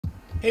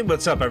Hey,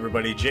 what's up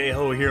everybody?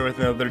 J-Ho here with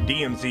another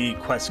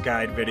DMZ quest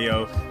guide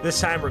video.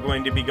 This time we're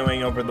going to be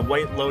going over the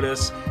White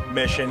Lotus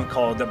mission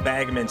called the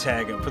Bagman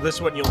Tag. For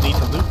this one you'll need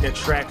to loot and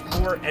extract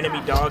 4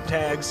 enemy dog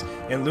tags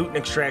and loot and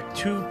extract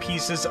 2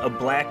 pieces of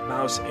black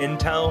mouse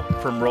intel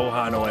from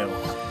Rohan Oil.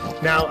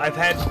 Now I've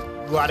had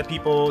a lot of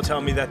people tell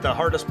me that the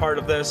hardest part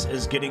of this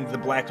is getting the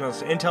black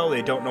mouse intel.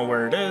 They don't know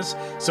where it is.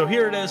 So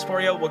here it is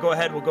for you. We'll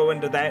go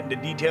into that into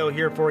detail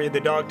here for you. The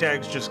dog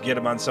tags, just get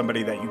them on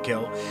somebody that you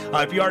kill.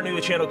 If you are new to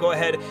the channel, go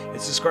ahead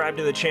and subscribe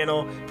to the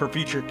channel for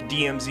future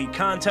DMZ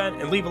content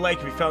and leave a like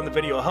if you found the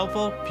video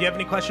helpful. If you have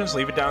any questions,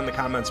 leave it down in the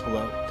comments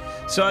below.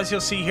 So as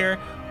you'll see here,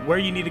 where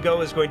you need to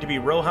go is going to be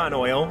Rohan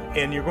Oil,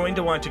 and you're going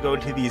to want to go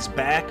to these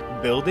back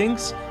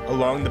buildings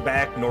along the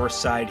back north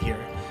side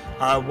here.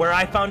 Where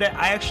I found it,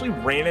 I actually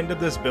ran into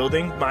this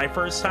building my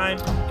first time,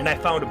 and I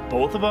found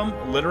both of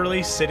them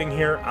literally sitting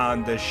here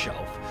on this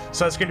shelf.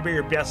 So that's going to be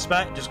your best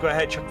bet. Just go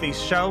ahead, check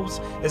these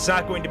shelves. It's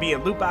not going to be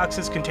in loot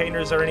boxes,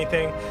 containers, or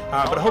anything.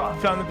 But I hope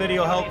you found the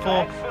video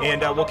helpful,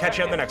 and we'll catch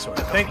you on the next one.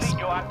 Thanks. Complete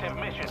your active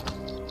mission.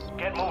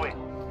 Get moving.